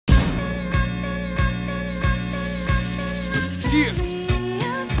Shit.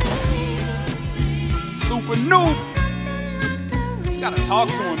 Supa Nuke. Just gotta talk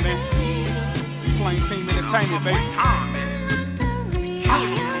to him, man. It's Plain Team Entertainment, baby.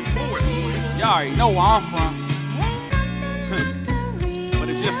 Y'all already know where I'm from. But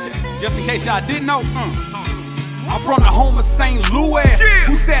it's just in case y'all didn't know, I'm from the home of St. Louis.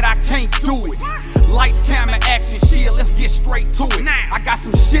 Who said I can't do it? Lights, camera, action, shit, let's get straight to it. I got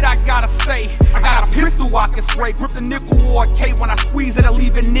some shit I gotta say. I got a pistol I can spray. Grip the nickel or a K. When I squeeze it, I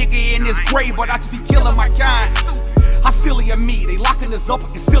leave a nigga in his grave. But I just be killing my kind. How silly of me, they locking us up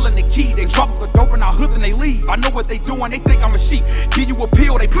and concealing the key. They dropping for dope in our hood and they leave. I know what they doing, they think I'm a sheep. Give you a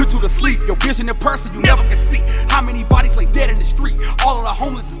pill, they put you to sleep. Your vision in person, you never can see. How many bodies lay dead in the street? All of the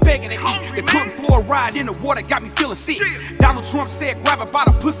homeless is begging to eat. They putting fluoride in the water, got me feeling sick. Donald Trump said grab it by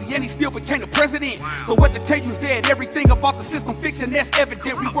the pussy and he still became the president. So what to tell you's dead, everything about the system fixing, that's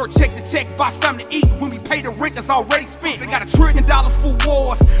evident. We work check to check, buy something to eat. When we pay the rent that's already spent. They got $1 trillion for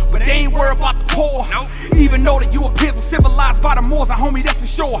wars, but they ain't worried about the poor. Even though the Europeans were civilized by the Moors, homie, that's for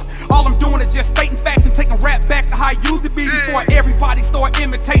sure. All I'm doing is just stating facts and taking rap back to how it used to be before everybody start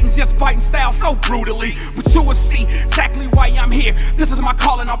imitating, just biting style so brutally. But you will see exactly why I'm here. This is my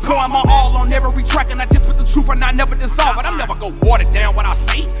calling, I'm pouring my all on every track, and I just put the truth and I never dissolve it. I'm never gonna water down what I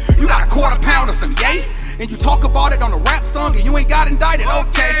say. You got a quarter pound of some yay, and you talk about it on a rap song and you ain't got indicted,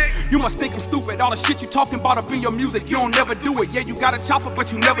 okay? You must think I'm stupid, all the shit you talking about up in your music, you don't never do it. Yeah, you got a chopper,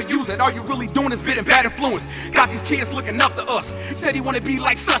 but you never use it. All you really doing is spitting bad influence. Got these kids looking up to us. Said he wanna be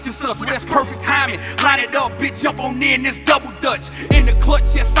like such and such, well that's perfect timing. Line it up, bitch, jump on in this double dutch. In the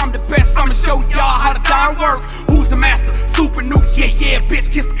clutch, yes, I'm the best, I'ma show y'all how the darn work. Who's the master? Supa Nuke, yeah,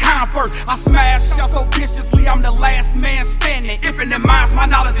 bitch, kiss the convert. I smash y'all so viciously, I'm the last man standing. Infinite minds, my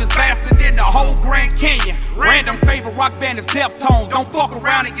knowledge is vaster than the whole Grand Canyon. Random favorite rock band is Deftones. Don't fuck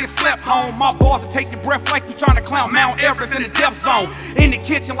around and get slept home. My balls will take your breath like you trying to climb Mount Everest in the death zone. In the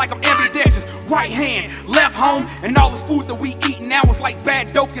kitchen like I'm ambidextrous, right hand, left home. And all this food that we eating now is like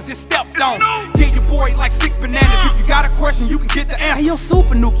bad dope cause it's stepped on. Get your boy like 6 bananas. If you got a question, you can get the answer. Hey yo,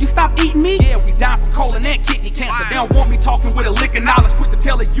 Supa Nuke, you stop eating me? Yeah, we down from colon and kidney cancer. They don't want me talking with a lick of knowledge. Quick to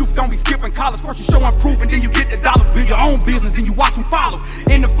tell the youth, don't be skipping college. First you show and prove, and then you get the dollars. Build your own business, then you watch them follow.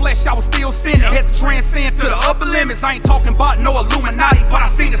 In the flesh, I was still sinning. Had to transcend to the upper limits. I ain't talking about no Illuminati, but I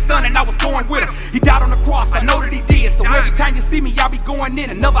seen the sun and I was going with him. He died on the cross, I know that he did. So every time you see me, y'all be going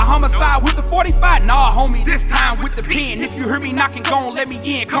in. Another homicide with the 45. Nah, homie, this time with the pen. If you hear me knocking, go on, let me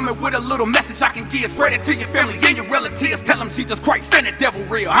in. Coming with a little message I can give. Spread it to your family and your relatives. Tell them Jesus Christ and the devil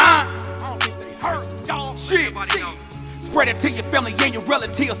real, huh? I don't think they heard, y'all. Shit. Spread it to your family and your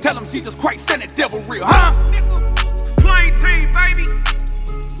relatives. Tell them Jesus Christ and the devil real, huh? Plain Team, baby.